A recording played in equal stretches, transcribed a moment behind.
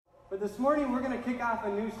But this morning we're going to kick off a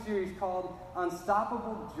new series called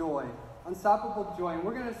Unstoppable Joy. Unstoppable Joy. And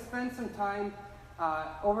we're going to spend some time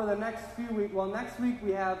over the next few weeks. Well, next week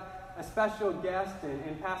we have a special guest,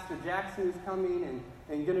 and Pastor Jackson is coming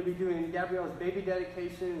and going to be doing Gabrielle's baby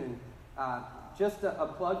dedication. And just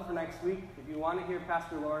a plug for next week. If you want to hear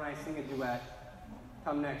Pastor Laura and I sing a duet,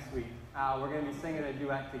 come next week. We're going to be singing a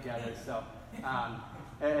duet together. So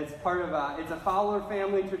it's part of it's a Fowler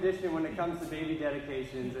family tradition when it comes to baby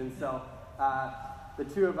dedications. And so the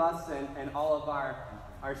two of us and all of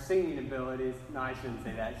our singing abilities. No, I shouldn't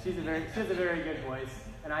say that. She has a very good voice,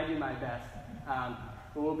 and I do my best.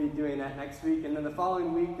 But we'll be doing that next week. And then the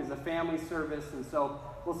following week is a family service. And so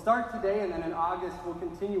we'll start today, and then in August we'll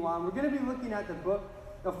continue on. We're going to be looking at the book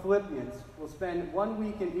of Philippians. We'll spend 1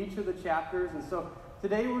 week in each of the chapters. And so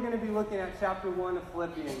today we're going to be looking at chapter 1 of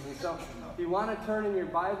Philippians. And so if you want to turn in your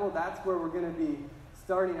Bible, that's where we're going to be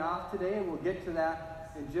starting off today, and we'll get to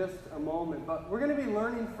that in just a moment. But we're going to be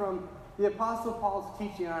learning from the Apostle Paul's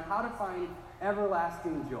teaching on how to find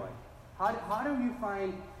everlasting joy. How do you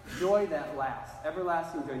find joy that lasts?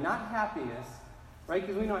 Everlasting joy. Not happiness, right?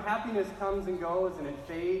 Because we know happiness comes and goes and it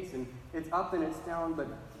fades and it's up and it's down. But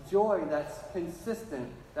joy that's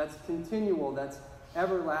consistent, that's continual, that's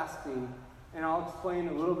everlasting. And I'll explain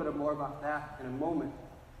a little bit more about that in a moment.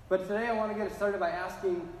 But today I want to get started by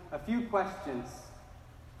asking a few questions.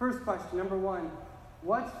 First question, number one,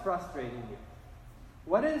 what's frustrating you?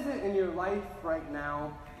 What is it in your life right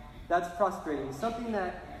now that's frustrating? Something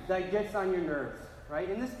that gets on your nerves, right?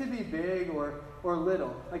 And this could be big or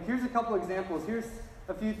little. Like here's a couple examples. Here's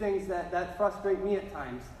a few things that frustrate me at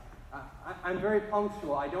times. I'm very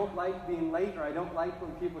punctual. I don't like being late, or I don't like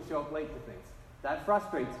when people show up late to things. That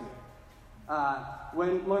frustrates me.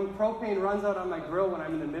 When propane runs out on my grill when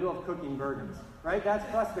I'm in the middle of cooking burgers, right? That's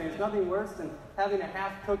frustrating. There's nothing worse than having a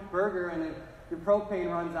half-cooked burger and then your propane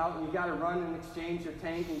runs out and you got to run and exchange your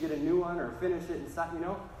tank and get a new one or finish it and stuff,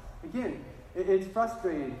 Again, it's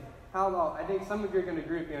frustrating. How about, I think some of you are going to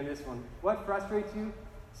agree with me on this one. What frustrates you?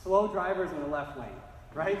 Slow drivers in the left lane,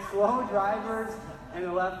 right? Slow drivers in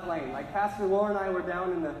the left lane. Like Pastor Laura and I were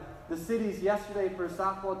down in the cities yesterday for a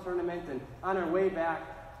softball tournament, and on our way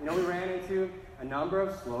back, we ran into a number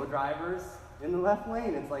of slow drivers in the left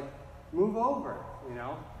lane. It's like, move over,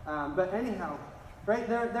 But anyhow, right,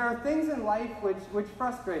 there are things in life which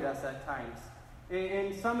frustrate us at times.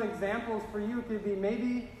 And some examples for you could be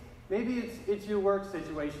maybe it's your work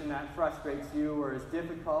situation that frustrates you or is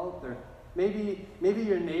difficult, or maybe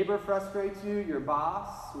your neighbor frustrates you, your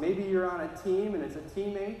boss, maybe you're on a team and it's a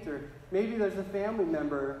teammate, or maybe there's a family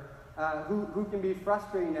member who can be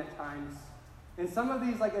frustrating at times. And some of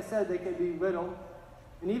these, like I said, they can be little,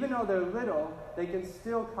 and even though they're little, they can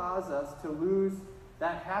still cause us to lose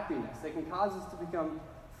that happiness. They can cause us to become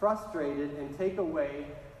frustrated and take away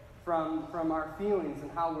from our feelings and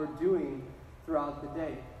how we're doing throughout the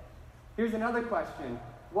day. Here's another question.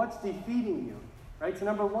 What's defeating you? Right? So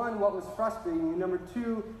number one, what was frustrating you? Number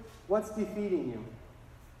two, what's defeating you?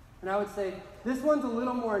 And I would say this one's a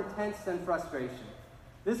little more intense than frustration.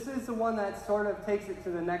 This is the one that sort of takes it to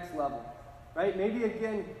the next level. Right? Maybe,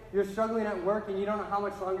 again, you're struggling at work and you don't know how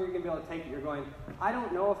much longer you're going to be able to take it. You're going, I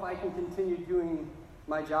don't know if I can continue doing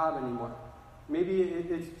my job anymore. Maybe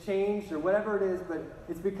it's changed or whatever it is, but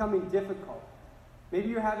it's becoming difficult. Maybe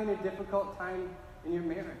you're having a difficult time in your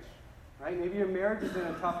marriage. Right? Maybe your marriage is in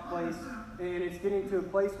a tough place, and it's getting to a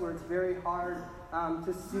place where it's very hard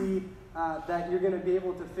to see that you're going to be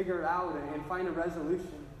able to figure it out and find a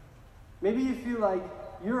resolution. Maybe you feel like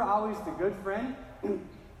you're always the good friend,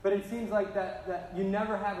 but it seems like that you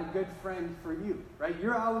never have a good friend for you. Right?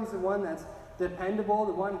 You're always the one that's dependable,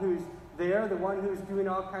 the one who's there, the one who's doing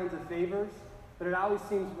all kinds of favors, but it always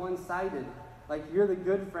seems one-sided. Like you're the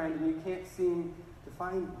good friend, and you can't seem to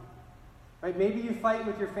find me. Right? Maybe you fight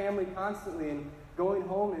with your family constantly, and going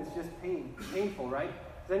home is just painful, right?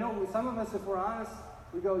 Because I know some of us, if we're honest,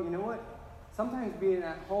 we go, you know what? Sometimes being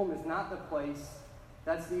at home is not the place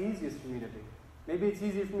that's the easiest for me to be. Maybe it's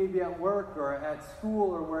easier for me to be at work or at school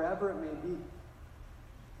or wherever it may be.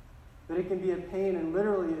 But it can be a pain, and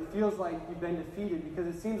literally it feels like you've been defeated,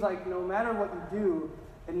 because it seems like no matter what you do,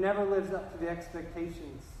 it never lives up to the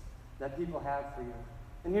expectations that people have for you.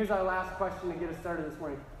 And here's our last question to get us started this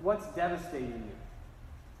morning. What's devastating you?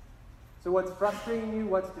 So what's frustrating you?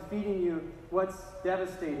 What's defeating you? What's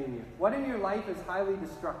devastating you? What in your life is highly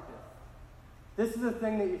destructive? This is the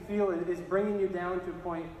thing that you feel is bringing you down to a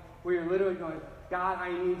point where you're literally going, God,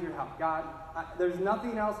 I need your help. God, there's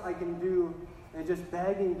nothing else I can do, and just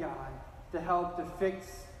begging God to help to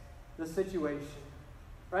fix the situation.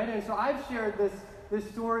 Right? And so I've shared this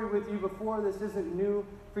story with you before. This isn't new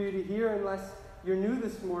for you to hear unless you're new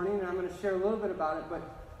this morning, and I'm going to share a little bit about it,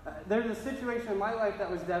 but there's a situation in my life that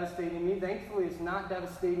was devastating me. Thankfully, it's not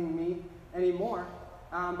devastating me anymore.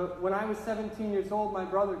 But when I was 17 years old, my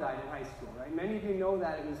brother died in high school, right? Many of you know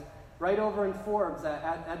that. It was right over in Forbes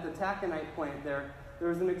at the taconite plant there. There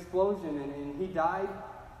was an explosion, and he died,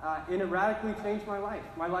 and it radically changed my life.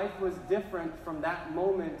 My life was different from that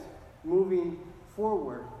moment moving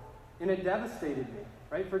forward, and it devastated me,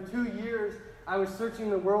 right? For 2 years, I was searching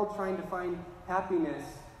the world trying to find happiness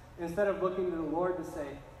instead of looking to the Lord to say,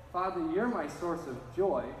 Father, you're my source of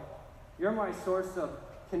joy. You're my source of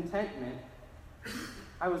contentment.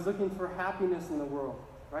 I was looking for happiness in the world,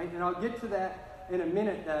 right? And I'll get to that in a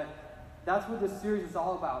minute, that's what this series is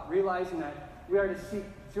all about, realizing that we are to seek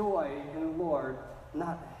joy in the Lord,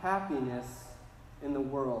 not happiness in the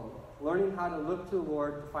world. Learning how to look to the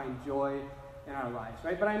Lord to find joy in our lives,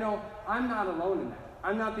 right? But I know I'm not alone in that.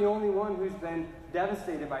 I'm not the only one who's been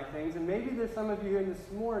devastated by things, and maybe there's some of you here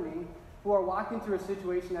this morning who are walking through a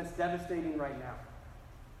situation that's devastating right now,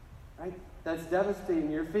 right? That's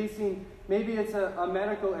devastating. You're facing, maybe it's a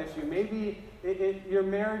medical issue. Maybe your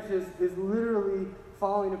marriage is literally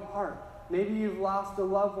falling apart. Maybe you've lost a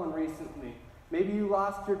loved one recently. Maybe you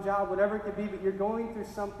lost your job, whatever it could be, but you're going through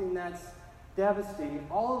something that's devastating.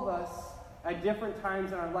 All of us, at different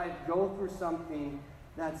times in our life, go through something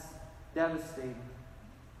that's devastating.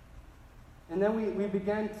 And then we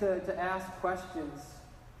begin to ask questions.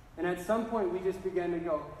 And at some point, we just begin to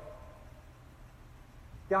go,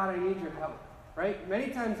 God, I need your help, right?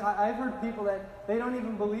 Many times I've heard people that they don't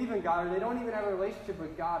even believe in God, or they don't even have a relationship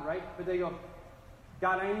with God, right? But they go,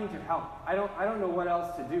 God, I need your help. I don't know what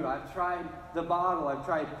else to do. I've tried the bottle. I've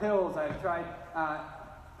tried pills. I've tried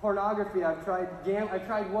pornography. I've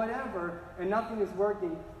tried whatever, and nothing is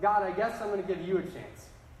working. God, I guess I'm going to give you a chance.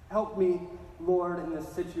 Help me, Lord, in this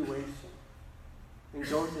situation. And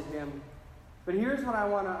go to him. But here's what I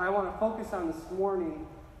want to focus on this morning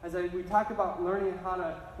as we talk about learning how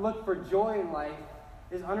to look for joy in life,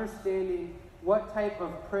 is understanding what type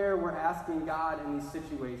of prayer we're asking God in these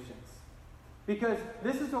situations. Because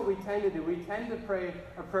this is what we tend to do. We tend to pray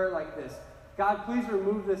a prayer like this. God, please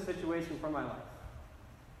remove this situation from my life.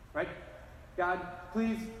 Right? God,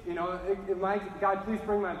 please, God, please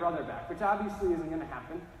bring my brother back, which obviously isn't going to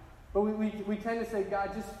happen. But we tend to say,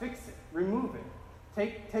 God, just fix it. Remove it.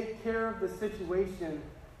 Take care of the situation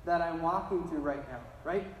that I'm walking through right now,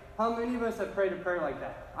 right? How many of us have prayed a prayer like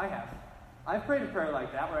that? I have. I've prayed a prayer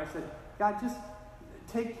like that where I said, God, just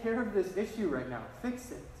take care of this issue right now. Fix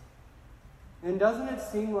it. And doesn't it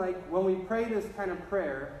seem like when we pray this kind of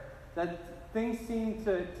prayer that things seem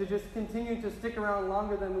to just continue to stick around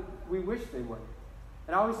longer than we wish they would?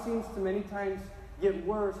 It always seems to many times get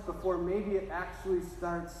worse before maybe it actually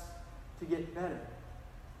starts to get better.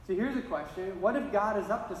 So here's a question. What if God is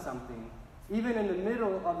up to something, even in the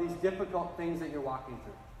middle of these difficult things that you're walking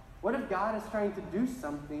through? What if God is trying to do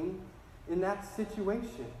something in that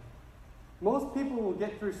situation? Most people will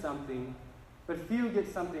get through something, but few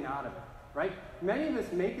get something out of it, right? Many of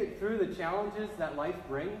us make it through the challenges that life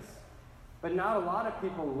brings, but not a lot of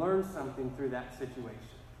people learn something through that situation.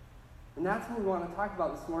 And that's what we want to talk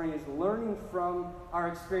about this morning, is learning from our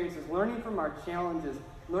experiences, learning from our challenges,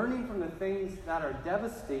 learning from the things that are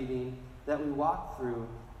devastating that we walk through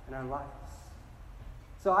in our lives.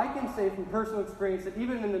 So I can say from personal experience that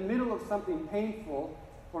even in the middle of something painful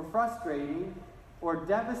or frustrating or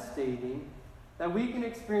devastating, that we can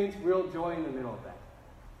experience real joy in the middle of that.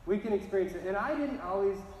 We can experience it. And I didn't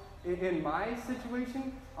always, in my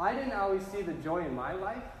situation, I didn't always see the joy in my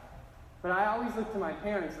life, but I always looked to my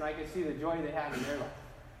parents and I could see the joy they had in their life.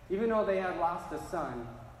 Even though they had lost a son,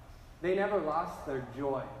 they never lost their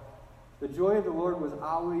joy. The joy of the Lord was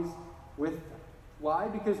always with them. Why?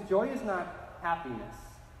 Because joy is not happiness.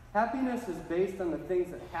 Happiness is based on the things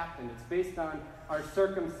that happen. It's based on our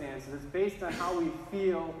circumstances. It's based on how we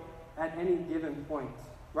feel at any given point.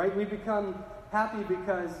 Right? We become happy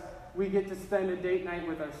because we get to spend a date night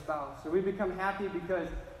with our spouse. Or we become happy because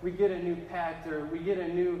we get a new pet, or we get a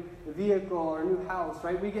new vehicle or a new house.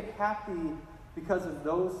 Right? We get happy because of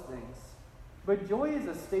those things. But joy is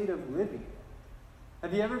a state of living.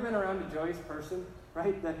 Have you ever been around a joyous person?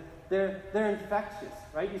 Right? They're infectious,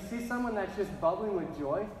 right? You see someone that's just bubbling with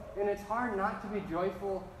joy, and it's hard not to be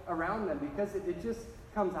joyful around them because it just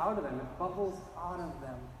comes out of them. It bubbles out of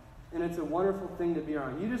them. And it's a wonderful thing to be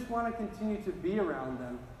around. You just want to continue to be around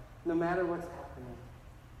them no matter what's happening.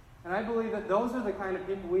 And I believe that those are the kind of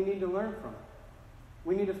people we need to learn from.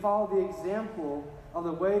 We need to follow the example of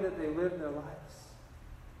the way that they live their lives.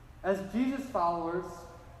 As Jesus followers,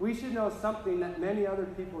 we should know something that many other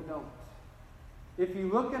people don't. If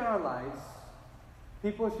you look at our lives,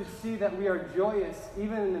 People should see that we are joyous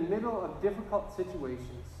even in the middle of difficult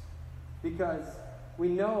situations, because we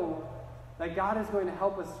know that God is going to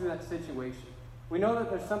help us through that situation. We know that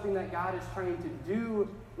there's something that God is trying to do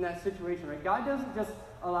in that situation, right? God doesn't just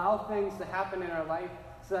allow things to happen in our life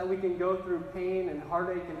so that we can go through pain and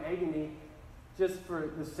heartache and agony just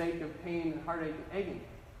for the sake of pain and heartache and agony,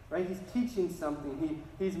 right? He's teaching something.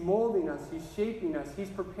 He's molding us. He's shaping us. He's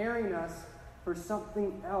preparing us for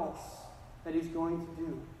something else that he's going to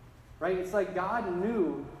do, right? It's like God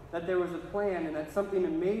knew that there was a plan and that something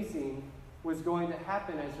amazing was going to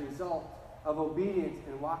happen as a result of obedience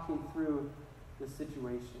and walking through the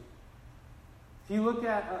situation. If you look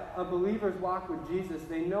at a believer's walk with Jesus,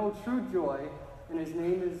 they know true joy, and his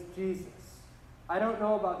name is Jesus. I don't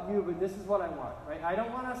know about you, but this is what I want, right? I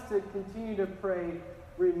don't want us to continue to pray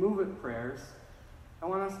remove it prayers. I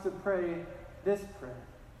want us to pray this prayer.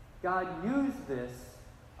 God, use this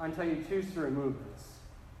until you choose to remove this.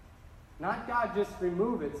 Not God, just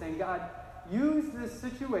remove it, saying, God, use this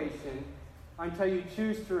situation until you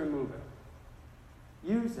choose to remove it.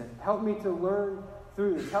 Use it. Help me to learn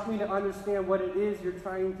through this. Help me to understand what it is you're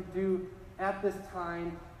trying to do at this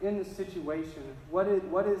time in the situation. What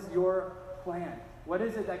is your plan? What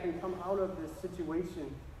is it that can come out of this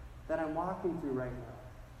situation that I'm walking through right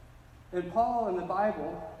now? And Paul in the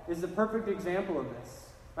Bible is the perfect example of this.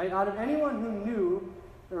 Right? Out of anyone who knew,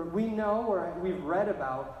 or we know, or we've read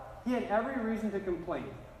about, he had every reason to complain.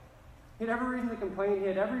 He had every reason to complain. He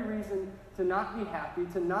had every reason to not be happy,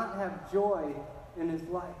 to not have joy in his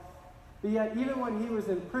life. But yet, even when he was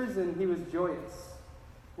in prison, he was joyous.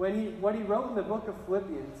 What he wrote in the book of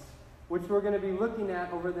Philippians, which we're going to be looking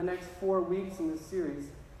at over the next 4 weeks in this series,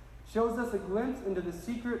 shows us a glimpse into the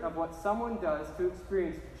secret of what someone does to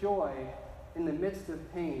experience joy in the midst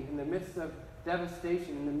of pain, in the midst of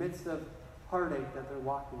devastation, in the midst of heartache that they're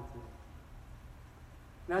walking through.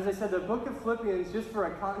 And as I said, the book of Philippians, just for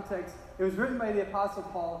a context, it was written by the Apostle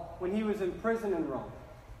Paul when he was in prison in Rome.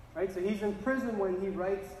 Right? So he's in prison when he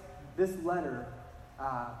writes this letter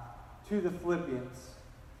to the Philippians.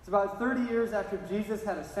 It's about 30 years after Jesus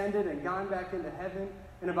had ascended and gone back into heaven,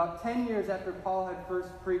 and about 10 years after Paul had first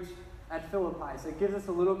preached at Philippi. So it gives us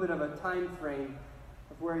a little bit of a time frame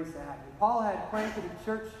of where he's at. And Paul had planted a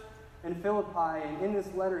church in Philippi, and in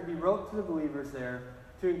this letter he wrote to the believers there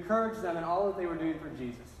to encourage them in all that they were doing for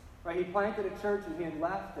Jesus. Right? He planted a church and he had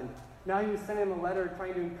left, and now he was sending them a letter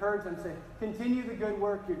trying to encourage them, say, continue the good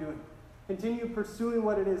work you're doing. Continue pursuing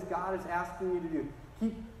what it is God is asking you to do.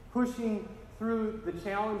 Keep pushing through the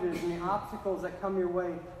challenges and the obstacles that come your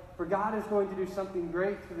way, for God is going to do something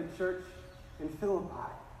great for the church in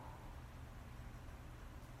Philippi.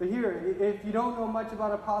 But here, if you don't know much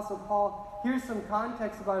about Apostle Paul, here's some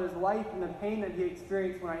context about his life and the pain that he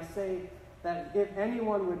experienced when I say that if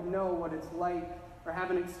anyone would know what it's like or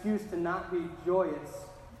have an excuse to not be joyous,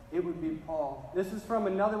 it would be Paul. This is from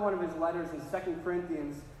another one of his letters in 2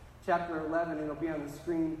 Corinthians chapter 11, and it'll be on the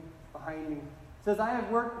screen behind me. It says, I have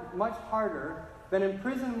worked much harder, been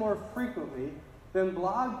imprisoned more frequently, been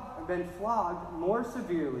flogged more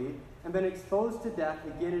severely, and been exposed to death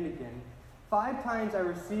again and again. 5 times I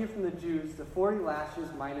received from the Jews the 40 lashes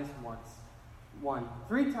minus one.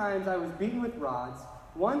 3 times I was beaten with rods.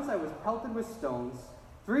 Once I was pelted with stones.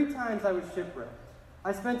 3 times I was shipwrecked.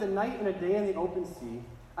 I spent a night and a day in the open sea.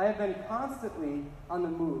 I have been constantly on the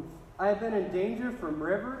move. I have been in danger from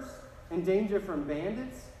rivers, in danger from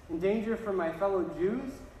bandits, in danger from my fellow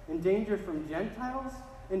Jews, in danger from Gentiles,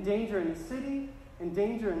 in danger in the city, in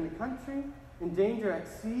danger in the country, in danger at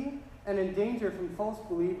sea, and in danger from false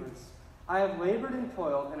believers. I have labored and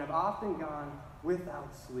toiled and have often gone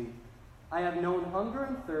without sleep. I have known hunger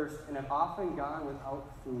and thirst and have often gone without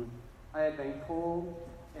food. I have been cold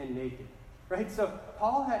and naked. Right? So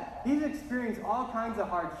Paul he's experienced all kinds of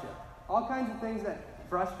hardship, all kinds of things that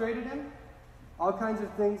frustrated him, all kinds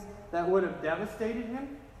of things that would have devastated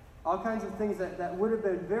him, all kinds of things that would have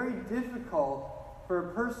been very difficult for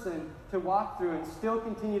a person to walk through and still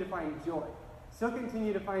continue to find joy, still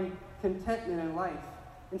continue to find contentment in life,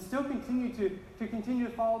 and still continue to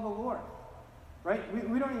follow the Lord. Right?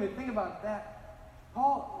 We don't even think about that.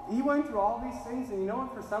 Paul, he went through all these things, and you know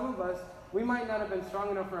what? For some of us, we might not have been strong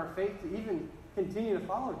enough in our faith to even continue to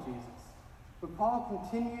follow Jesus. But Paul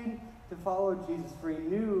continued to follow Jesus, for he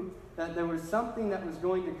knew that there was something that was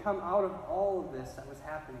going to come out of all of this that was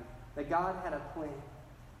happening, that God had a plan.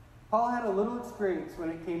 Paul had a little experience when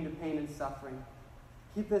it came to pain and suffering.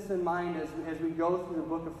 Keep this in mind as we go through the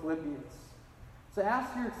book of Philippians. So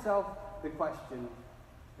ask yourself the question,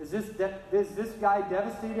 is this guy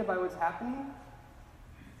devastated by what's happening?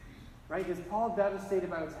 Right? Is Paul devastated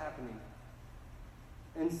by what's happening?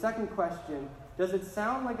 And second question, Does it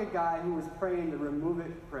sound like a guy who was praying the remove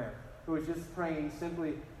it prayer, who was just praying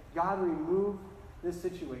simply, God, remove this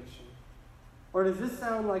situation? Or does this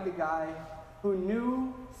sound like a guy who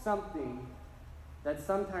knew something that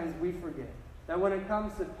sometimes we forget? That when it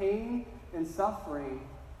comes to pain and suffering,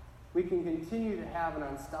 we can continue to have an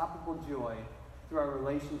unstoppable joy through our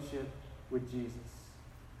relationship with Jesus.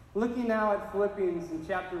 Looking now at Philippians in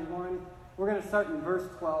chapter 1, we're going to start in verse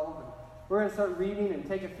 12. We're going to start reading and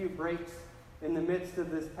take a few breaks in the midst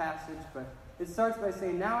of this passage, but it starts by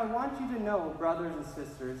saying, now I want you to know, brothers and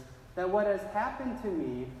sisters, that what has happened to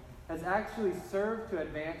me has actually served to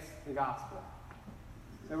advance the gospel.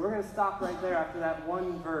 And we're going to stop right there after that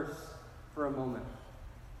one verse for a moment.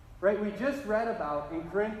 Right, we just read about in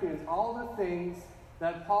Corinthians all the things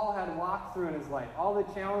that Paul had walked through in his life, all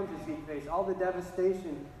the challenges he faced, all the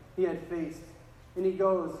devastation he had faced. And he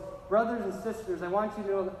goes, brothers and sisters, I want you to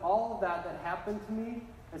know that all of that happened to me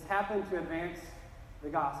has happened to advance the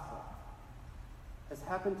gospel. Has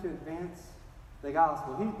happened to advance the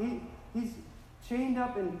gospel. He's chained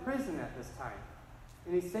up in prison at this time.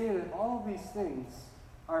 And he's saying that all of these things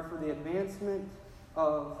are for the advancement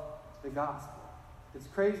of the gospel. It's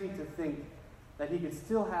crazy to think that he could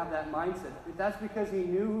still have that mindset. But that's because he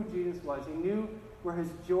knew who Jesus was. He knew where his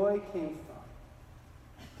joy came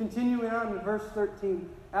from. Continuing on in verse 13,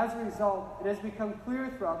 as a result, it has become clear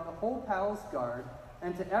throughout the whole palace guard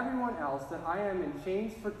and to everyone else that I am in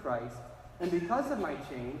chains for Christ, and because of my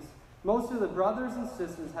chains, most of the brothers and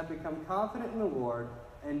sisters have become confident in the Lord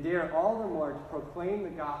and dare all the more to proclaim the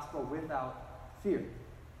gospel without fear.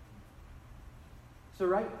 So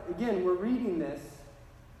right, again, we're reading this,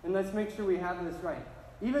 and let's make sure we have this right.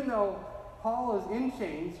 Even though Paul is in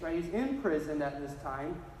chains, right, he's in prison at this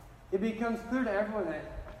time, it becomes clear to everyone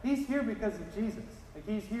that he's here because of Jesus. Like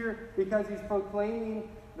he's here because he's proclaiming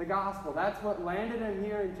the gospel. That's what landed him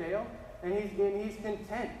here in jail, and he's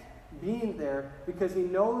content being there because he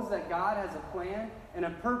knows that God has a plan and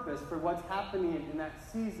a purpose for what's happening in that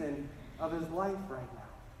season of his life right now.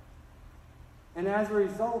 And as a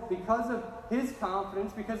result, because of his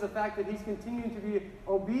confidence, because of the fact that he's continuing to be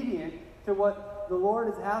obedient to what the Lord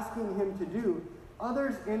is asking him to do,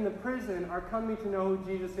 others in the prison are coming to know who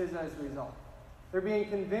Jesus is as a result. They're being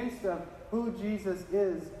convinced of who Jesus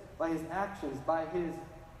is by his actions, by his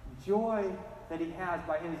joy that he has,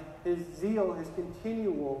 by his zeal, his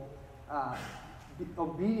continual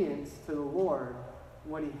obedience to the Lord,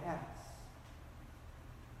 what he has.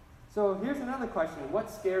 So here's another question.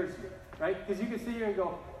 What scares you? Right? Because you can sit here and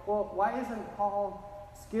go, well, why isn't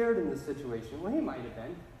Paul scared in this situation? Well, he might have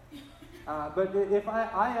been. But if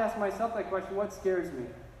I ask myself that question, what scares me?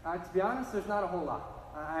 To be honest, there's not a whole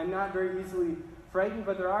lot. I'm not very easily frightened,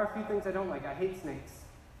 but there are a few things I don't like. I hate snakes.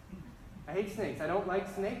 I hate snakes. I don't like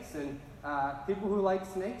snakes, and people who like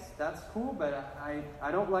snakes, that's cool, but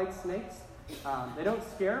I don't like snakes. They don't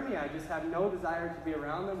scare me. I just have no desire to be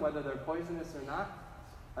around them, whether they're poisonous or not.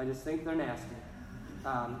 I just think they're nasty.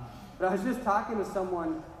 But I was just talking to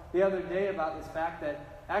someone the other day about this fact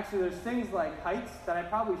that actually there's things like heights that I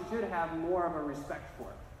probably should have more of a respect for.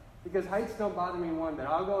 Because heights don't bother me one bit.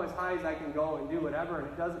 I'll go as high as I can go and do whatever, and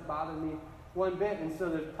it doesn't bother me one bit. And so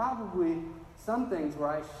there's probably some things where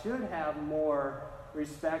I should have more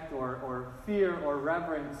respect or fear or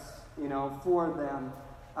reverence, for them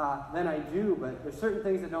than I do. But there's certain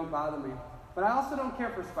things that don't bother me. But I also don't care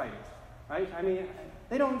for spiders, right? I mean,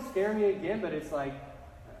 they don't scare me again, but it's like,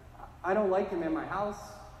 I don't like them in my house.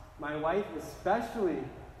 My wife especially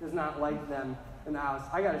does not like them in the house.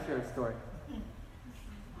 I got to share a story.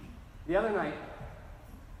 The other night,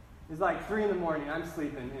 it's like 3 in the morning, I'm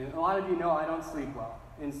sleeping, and a lot of you know I don't sleep well.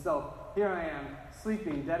 And so here I am,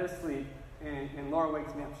 sleeping, dead asleep, and Laura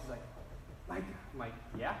wakes me up. She's like, Mike. I'm like,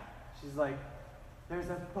 yeah? She's like, there's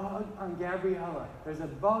a bug on Gabriella. There's a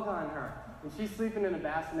bug on her. And she's sleeping in a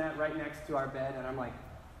bassinet right next to our bed, and I'm like,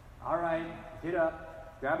 all right, get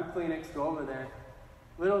up, grab a Kleenex, go over there.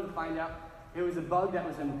 Little to find out, it was a bug that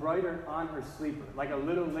was embroidered on her sleeper, like a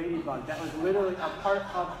little ladybug that was literally a part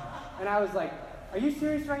of, and I was like, are you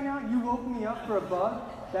serious right now? You woke me up for a bug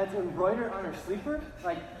that's embroidered on her sleeper?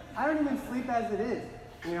 Like, I don't even sleep as it is,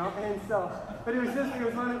 and so, but it was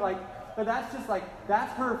one of but that's just like,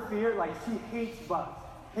 that's her fear. Like, she hates bugs,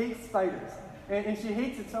 hates spiders, and she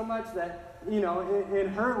hates it so much that, in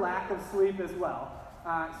her lack of sleep as well,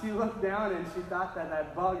 she looked down and she thought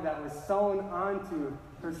that bug that was sewn onto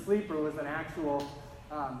her sleeper was an actual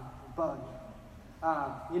bug.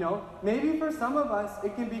 Maybe for some of us,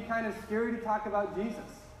 it can be kind of scary to talk about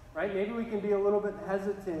Jesus, right? Maybe we can be a little bit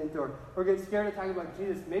hesitant or get scared to talk about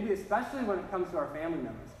Jesus, maybe especially when it comes to our family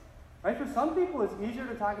members, right? For some people, it's easier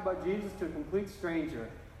to talk about Jesus to a complete stranger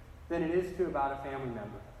than it is to about a family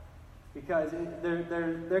member. Because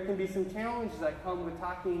there can be some challenges that come with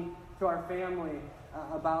talking to our family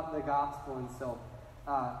about the gospel. And so,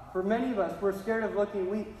 for many of us, we're scared of looking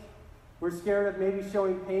weak. We're scared of maybe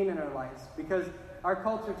showing pain in our lives because our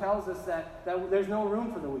culture tells us that there's no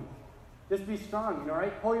room for the weak. Just be strong,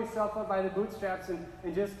 right? Pull yourself up by the bootstraps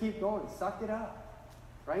and just keep going. Suck it up,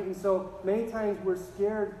 right? And so many times we're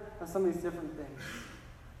scared of some of these different things.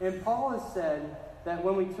 And Paul has said that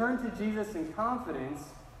when we turn to Jesus in confidence,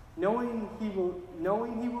 knowing he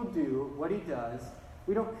will do what he does,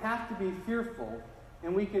 we don't have to be fearful,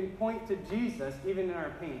 and we can point to Jesus even in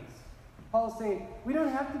our pains. Paul's saying we don't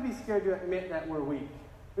have to be scared to admit that we're weak.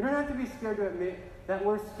 We don't have to be scared to admit that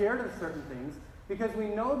we're scared of certain things because we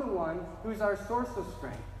know the one who's our source of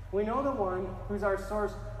strength. We know the one who's our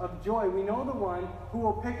source of joy. We know the one who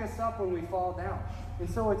will pick us up when we fall down. And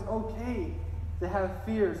so it's okay to have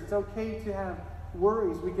fears. It's okay to have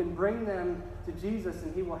worries. We can bring them to Jesus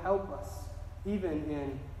and he will help us even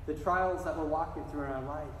in the trials that we're walking through in our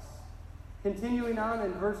lives. Continuing on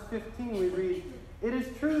in verse 15 we read, "It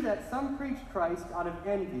is true that some preach Christ out of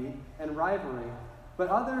envy and rivalry, but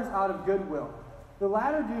others out of goodwill. The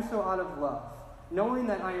latter do so out of love, knowing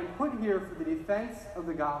that I am put here for the defense of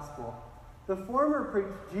the gospel. The former preach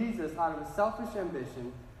Jesus out of a selfish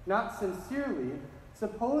ambition, not sincerely,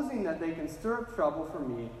 supposing that they can stir up trouble for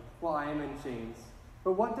me while I am in chains.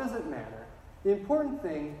 But what does it matter? The important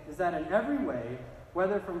thing is that in every way,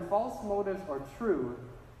 whether from false motives or true,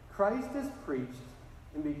 Christ is preached,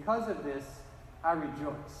 and because of this, I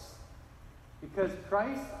rejoice." Because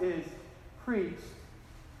Christ is preached,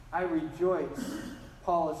 I rejoice,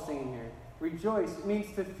 Paul is saying here. Rejoice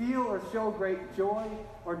means to feel or show great joy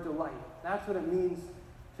or delight. That's what it means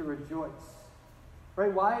to rejoice.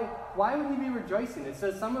 Right? Why would he be rejoicing? It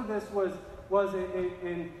says some of this was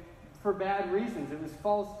for bad reasons. It was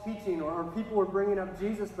false teaching, or people were bringing up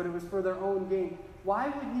Jesus, but it was for their own gain. Why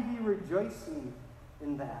would he be rejoicing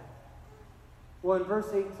in that? Well, in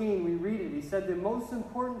verse 18, we read it. He said, "The most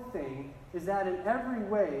important thing is that in every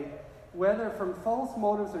way, whether from false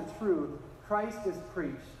motives or true, Christ is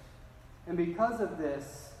preached. And because of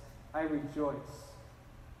this, I rejoice."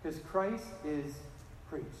 Because Christ is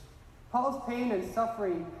preached. Paul's pain and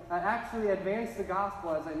suffering actually advanced the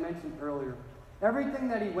gospel, as I mentioned earlier. Everything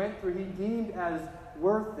that he went through, he deemed as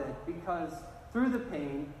worth it, because through the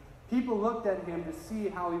pain, people looked at him to see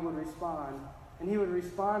how he would respond, and he would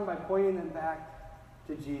respond by pointing them back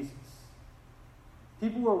to Jesus.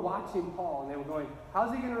 People were watching Paul, and they were going,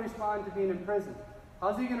 how's he going to respond to being in prison?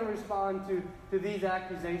 How's he going to respond to these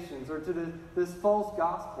accusations or to this false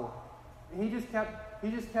gospel? And he just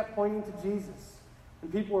kept pointing to Jesus.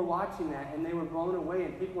 And people were watching that, and they were blown away,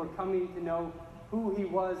 and people were coming to know who he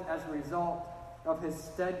was as a result of his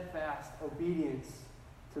steadfast obedience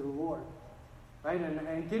to the Lord. Right?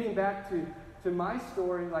 And getting back to my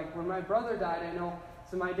story, like when my brother died, I know,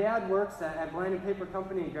 so my dad works at Bland and Paper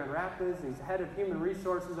Company in Grand Rapids, and he's head of human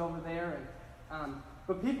resources over there.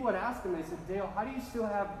 But people would ask him, they said, "Dale, how do you still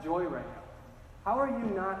have joy right now? How are you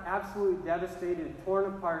not absolutely devastated, torn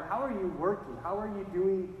apart? How are you working? How are you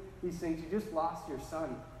doing these things? You just lost your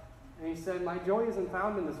son." And he said, "My joy isn't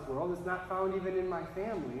found in this world. It's not found even in my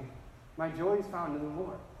family. My joy is found in the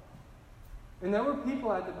Lord." And there were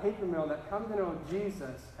people at the paper mill that come to know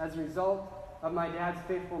Jesus as a result of my dad's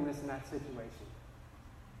faithfulness in that situation.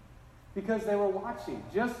 Because they were watching,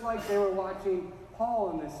 just like they were watching Paul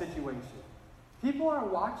in this situation. People are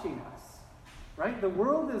watching us, right? The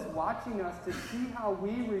world is watching us to see how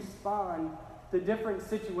we respond to different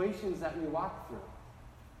situations that we walk through.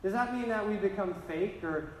 Does that mean that we become fake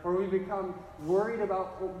or we become worried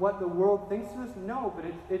about what the world thinks of us? No, but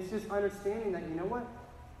it's just understanding that, you know what?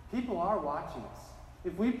 People are watching us.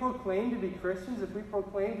 If we proclaim to be Christians, if we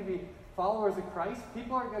proclaim to be followers of Christ,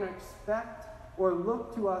 people are going to expect or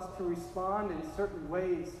look to us to respond in certain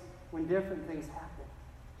ways when different things happen.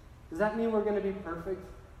 Does that mean we're going to be perfect?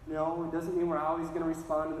 No, it doesn't mean we're always going to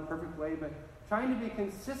respond in the perfect way, but trying to be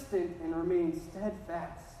consistent and remain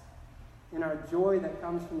steadfast in our joy that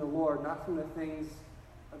comes from the Lord, not from the things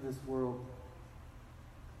of this world.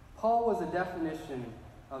 Paul was a definition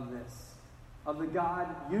of this, of the God,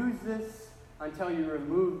 use this until you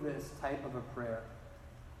remove this type of a prayer.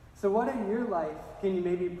 So what in your life can you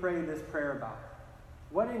maybe pray this prayer about?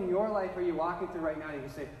 What in your life are you walking through right now? You can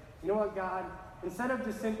say, you know what, God, instead of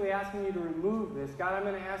just simply asking you to remove this, God, I'm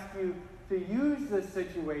going to ask you to use this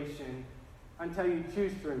situation until you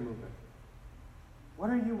choose to remove it. What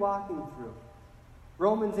are you walking through?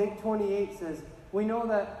 Romans 8:28 says, we know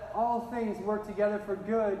that all things work together for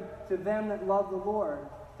good to them that love the Lord,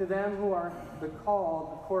 to them who are the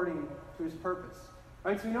called according to his purpose.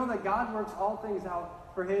 Right? So we know that God works all things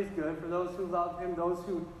out for his good, for those who love him, those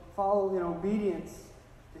who follow in obedience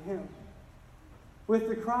to him. With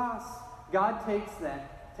the cross, God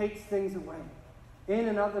takes things away in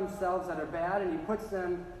and of themselves that are bad, and he puts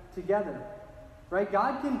them together. Right?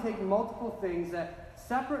 God can take multiple things that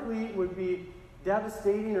separately would be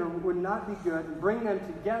devastating or would not be good and bring them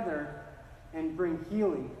together and bring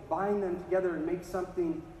healing, bind them together and make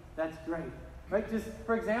something that's great. Right? Just,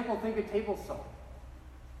 for example, think of table salt.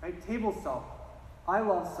 Right? Table salt. I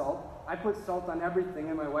love salt. I put salt on everything,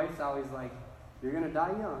 and my wife's always like, you're going to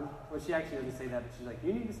die young. Well, she actually doesn't say that, but she's like,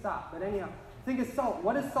 you need to stop. But anyhow, think of salt.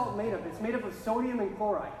 What is salt made of? It's made up of sodium and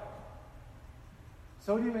chloride.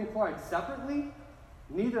 Sodium and chloride separately,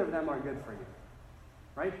 neither of them are good for you.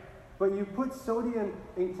 Right? But you put sodium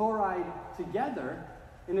and chloride together,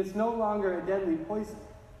 and it's no longer a deadly poison.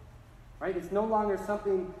 Right? It's no longer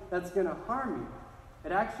something that's going to harm you.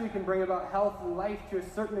 It actually can bring about health and life to a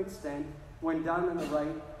certain extent when done in the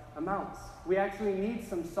right amounts. We actually need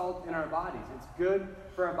some salt in our bodies. It's good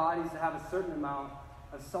for our bodies to have a certain amount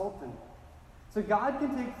of salt in it. So God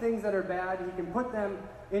can take things that are bad, he can put them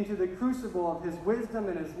into the crucible of his wisdom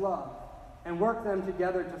and his love and work them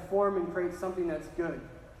together to form and create something that's good,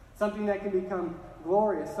 something that can become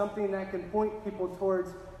glorious, something that can point people towards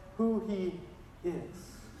who he is.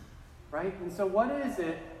 Right? And so what is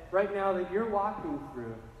it right now that you're walking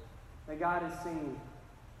through that God is saying,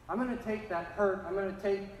 I'm going to take that hurt, I'm going to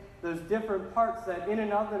take those different parts that in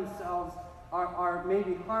and of themselves are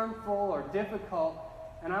maybe harmful or difficult,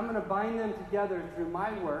 and I'm going to bind them together through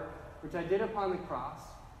my work, which I did upon the cross,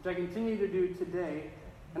 which I continue to do today,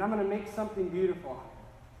 and I'm going to make something beautiful.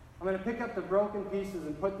 I'm going to pick up the broken pieces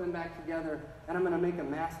and put them back together, and I'm going to make a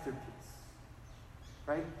masterpiece.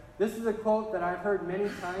 Right? This is a quote that I've heard many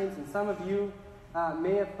times, and some of you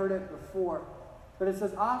may have heard it before. But it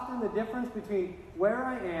says, often the difference between where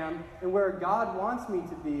I am and where God wants me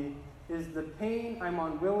to be is the pain I'm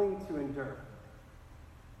unwilling to endure.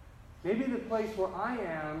 Maybe the place where I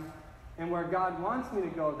am and where God wants me to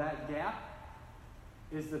go, that gap,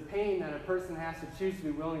 is the pain that a person has to choose to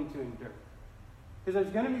be willing to endure. Because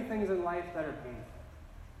there's going to be things in life that are painful,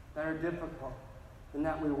 that are difficult, and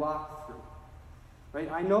that we walk through.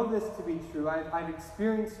 Right? I know this to be true. I've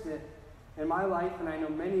experienced it in my life, and I know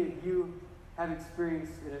many of you have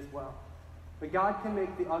experienced it as well. But God can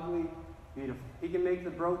make the ugly beautiful. He can make the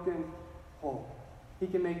broken whole. He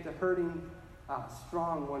can make the hurting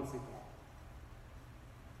strong once again.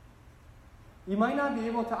 You might not be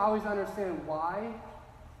able to always understand why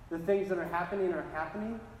the things that are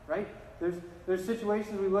happening, right? There's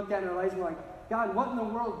situations we look at in our lives and we're like, God, what in the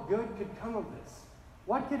world good could come of this?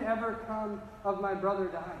 What could ever come of my brother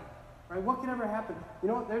dying? Right? What could ever happen? You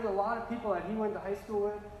know what? There's a lot of people that he went to high school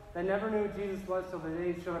with that never knew who Jesus was till the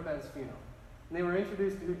day he showed up at his funeral. And they were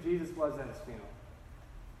introduced to who Jesus was at his funeral.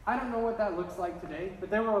 I don't know what that looks like today, but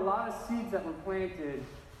there were a lot of seeds that were planted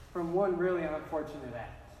from one really unfortunate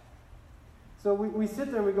act. So we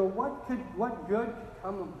sit there and we go, what good could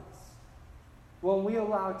come of this? Well, when we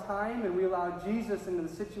allow time and we allow Jesus into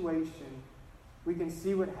the situation, we can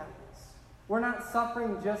see what happens. We're not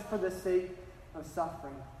suffering just for the sake of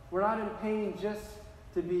suffering. We're not in pain just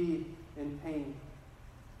to be in pain.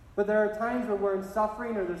 But there are times where we're in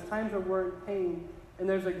suffering, or there's times where we're in pain, and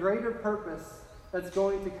there's a greater purpose that's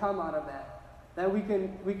going to come out of that we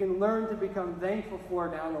can learn to become thankful for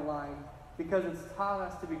down the line, because it's taught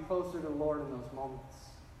us to be closer to the Lord in those moments.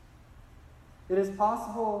 It is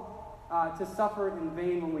possible to suffer in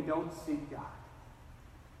vain when we don't seek God.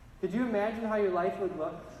 Could you imagine how your life would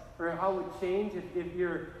look, or how it would change if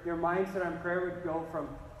your mindset on prayer would go from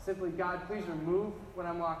simply, God, please remove what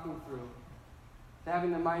I'm walking through, to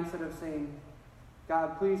having the mindset of saying,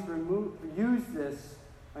 God, please use this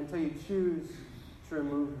until you choose to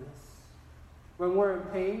remove this. When we're in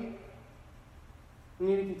pain, we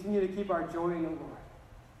need to continue to keep our joy in the Lord.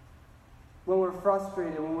 When we're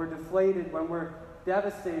frustrated, when we're deflated, when we're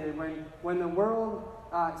devastated, when the world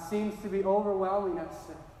seems to be overwhelming us,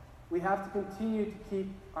 we have to continue to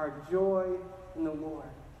keep our joy in the Lord.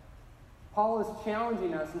 Paul is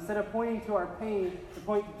challenging us, instead of pointing to our pain, to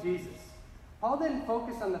point to Jesus. Paul didn't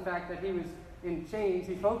focus on the fact that he was in chains.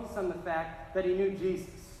 He focused on the fact that he knew Jesus.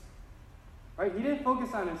 Right? He didn't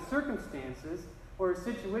focus on his circumstances or his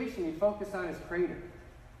situation. He focused on his Creator.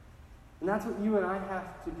 And that's what you and I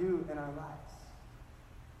have to do in our lives.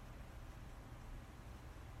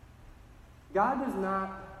 God does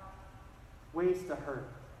not waste a hurt.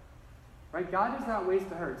 Right? God does not waste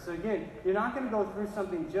a hurt. So again, you're not going to go through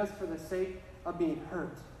something just for the sake of being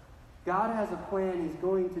hurt. God has a plan. He's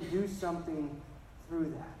going to do something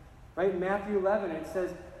through that. Right? In Matthew 11, it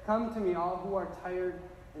says, "Come to me, all who are tired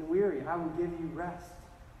and weary. I will give you rest."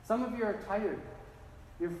 Some of you are tired.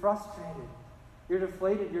 You're frustrated. You're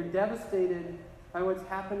deflated. You're devastated by what's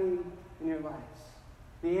happening in your lives.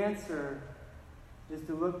 The answer is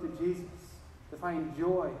to look to Jesus, to find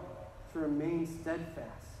joy, to remain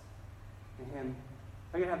steadfast in Him.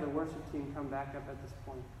 I can have the worship team come back up at this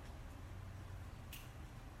point.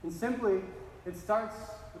 And simply, it starts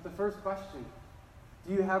with the first question.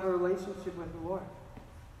 Do you have a relationship with the Lord?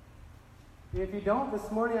 And if you don't,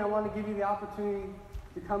 this morning I want to give you the opportunity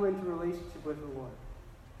to come into a relationship with the Lord.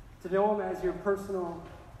 To know Him as your personal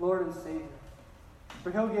Lord and Savior.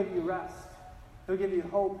 For He'll give you rest. He'll give you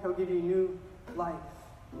hope. He'll give you new life.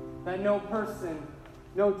 That no person,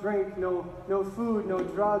 no drink, no food, no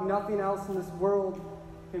drug, nothing else in this world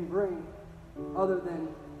can bring other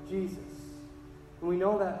than Jesus. And we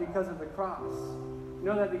know that because of the cross. We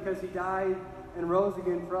know that because He died and rose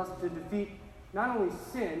again for us to defeat not only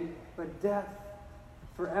sin, but death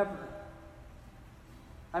forever.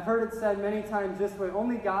 I've heard it said many times this way: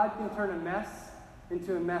 only God can turn a mess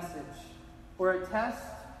into a message, or a test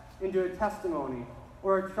into a testimony,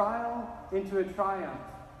 or a trial into a triumph,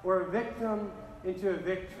 or a victim into a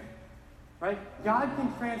victory. Right? God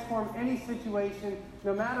can transform any situation,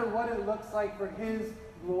 no matter what it looks like, for His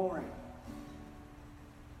glory,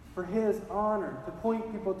 for His honor, to point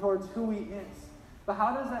people towards who He is. But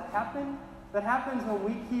how does that happen? That happens when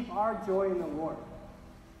we keep our joy in the Lord.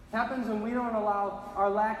 It happens when we don't allow our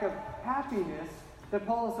lack of happiness to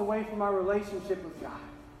pull us away from our relationship with God.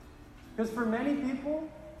 Because for many people,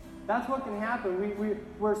 that's what can happen.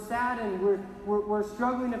 We're sad and we're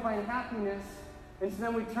struggling to find happiness, and so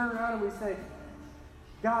then we turn around and we say,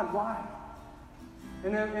 "God, why?"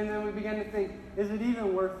 And then we begin to think, is it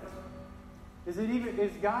even worth it?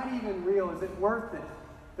 Is God even real? Is it worth it?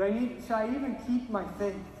 Should I even keep my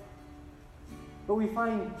faith? But we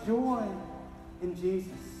find joy in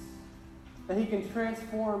Jesus, that He can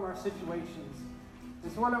transform our situations.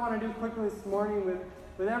 And so what I want to do quickly this morning,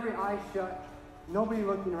 with every eye shut, nobody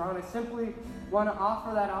looking around, I simply want to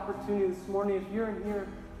offer that opportunity this morning. If you're in here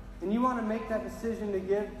and you want to make that decision to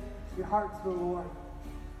give your heart to the Lord,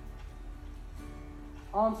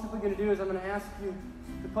 all I'm simply going to do is I'm going to ask you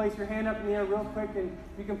to place your hand up in the air real quick, and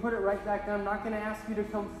you can put it right back down. I'm not going to ask you to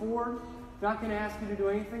come forward. I'm not going to ask you to do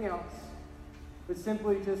anything else. But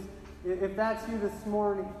simply just, if that's you this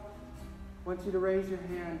morning, I want you to raise your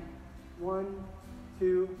hand. 1,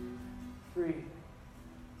 2, 3.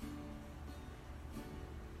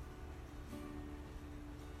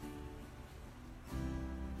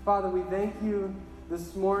 Father, we thank you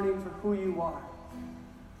this morning for who you are.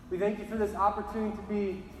 We thank you for this opportunity to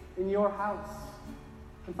be in your house.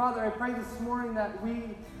 And Father, I pray this morning that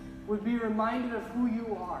we would be reminded of who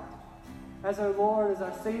you are as our Lord, as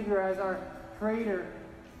our Savior, as our Creator,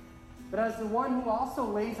 but as the one who also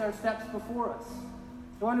lays our steps before us,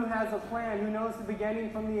 the one who has a plan, who knows the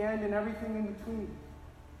beginning from the end and everything in between.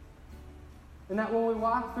 And that when we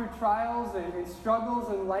walk through trials and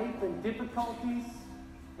struggles in life and difficulties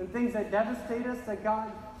and things that devastate us, that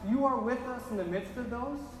God, you are with us in the midst of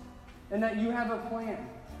those, and that you have a plan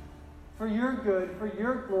for your good, for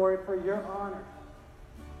your glory, for your honor.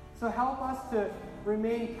 So help us to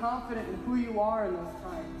remain confident in who you are in those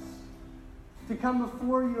times, to come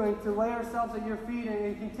before you and to lay ourselves at your feet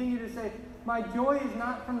and continue to say, my joy is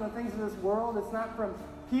not from the things of this world, it's not from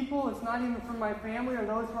people, it's not even from my family or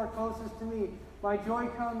those who are closest to me. My joy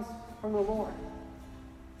comes from the Lord.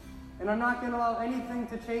 And I'm not going to allow anything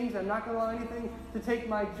to change. I'm not going to allow anything to take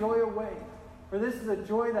my joy away. For this is a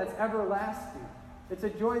joy that's everlasting. It's a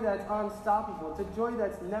joy that's unstoppable. It's a joy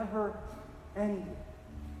that's never ending.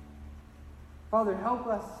 Father, help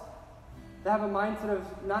us to have a mindset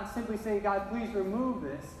of not simply saying, God, please remove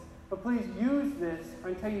this, but please use this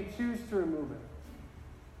until you choose to remove it.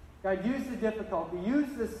 God, use the difficulty. Use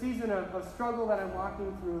this season of struggle that I'm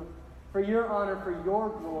walking through for your honor, for your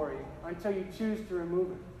glory, until you choose to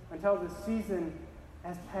remove it, until the season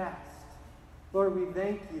has passed. Lord, we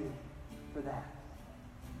thank you for that.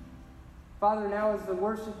 Father, now as the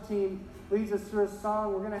worship team leads us through a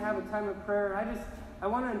song, we're going to have a time of prayer. And I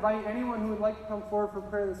want to invite anyone who would like to come forward for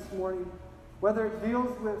prayer this morning, whether it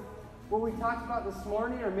deals with what we talked about this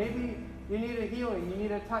morning, or maybe you need a healing, you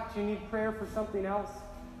need a touch, you need prayer for something else.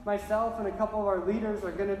 Myself and a couple of our leaders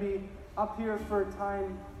are going to be up here for a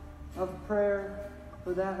time of prayer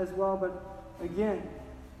for that as well. But again,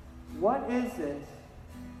 what is it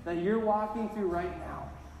that you're walking through right now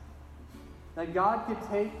that God could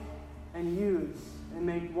take and use and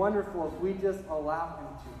make wonderful if we just allow him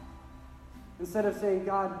to? Instead of saying,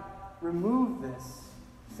 God, remove this,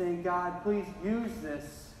 saying, God, please use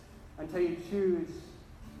this until you choose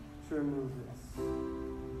to remove this.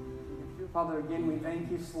 Father, again, we thank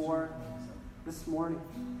you for this morning.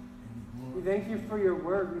 We thank you for your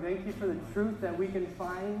word. We thank you for the truth that we can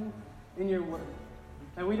find in your word.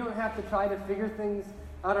 And we don't have to try to figure things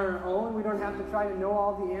out on our own. We don't have to try to know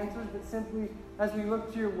all the answers, but simply as we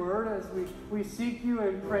look to your word, as we seek you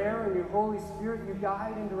in prayer and your Holy Spirit, you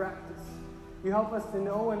guide and direct us. You help us to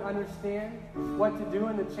know and understand what to do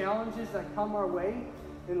in the challenges that come our way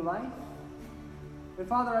in life. And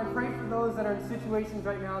Father, I pray for those that are in situations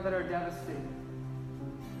right now that are devastated.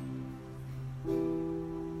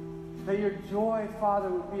 That your joy, Father,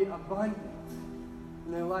 would be abundant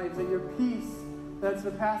in their lives. That your peace that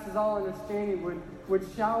surpasses all understanding would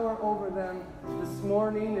shower over them this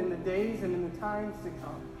morning and the days and in the times to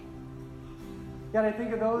come. God, I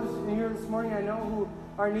think of those in here this morning I know who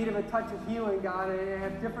are in need of a touch of healing, God, and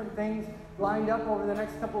have different things lined up over the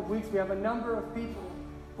next couple of weeks. We have a number of people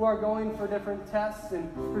who are going for different tests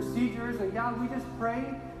and procedures. And God, we just pray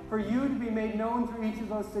for you to be made known through each of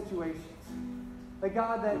those situations. That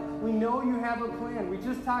God, that we know you have a plan. We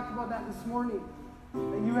just talked about that this morning.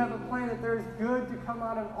 That you have a plan, that there is good to come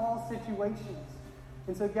out of all situations.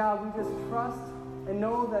 And so God, we just trust and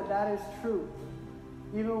know that that is true.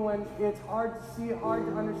 Even when it's hard to see, hard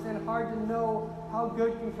to understand, hard to know how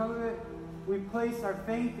good can come of it, we place our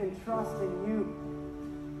faith and trust in you.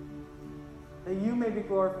 That you may be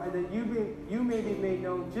glorified, that you may be made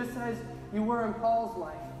known, just as you were in Paul's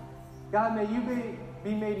life. God, may you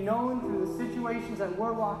be made known through the situations that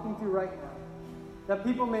we're walking through right now. That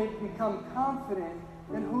people may become confident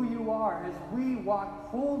in who you are as we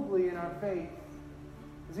walk boldly in our faith.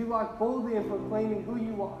 As we walk boldly in proclaiming who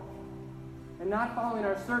you are. And not following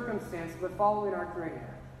our circumstances, but following our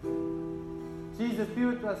Creator. Jesus, be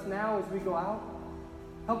with us now as we go out.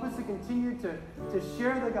 Help us to continue to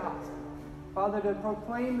share the gospel. Father, to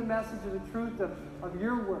proclaim the message of the truth of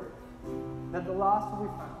your word. That the lost will be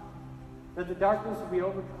found. That the darkness will be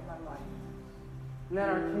overcome by light. And that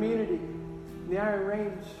our community, the Iron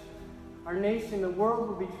Range, our nation, the world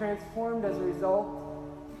will be transformed as a result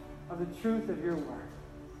of the truth of your word.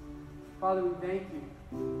 Father, we thank you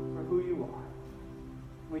for who you are.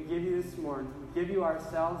 We give you this morning. We give you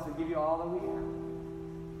ourselves. We give you all that we have.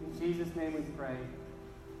 In Jesus' name we pray.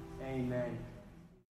 Amen.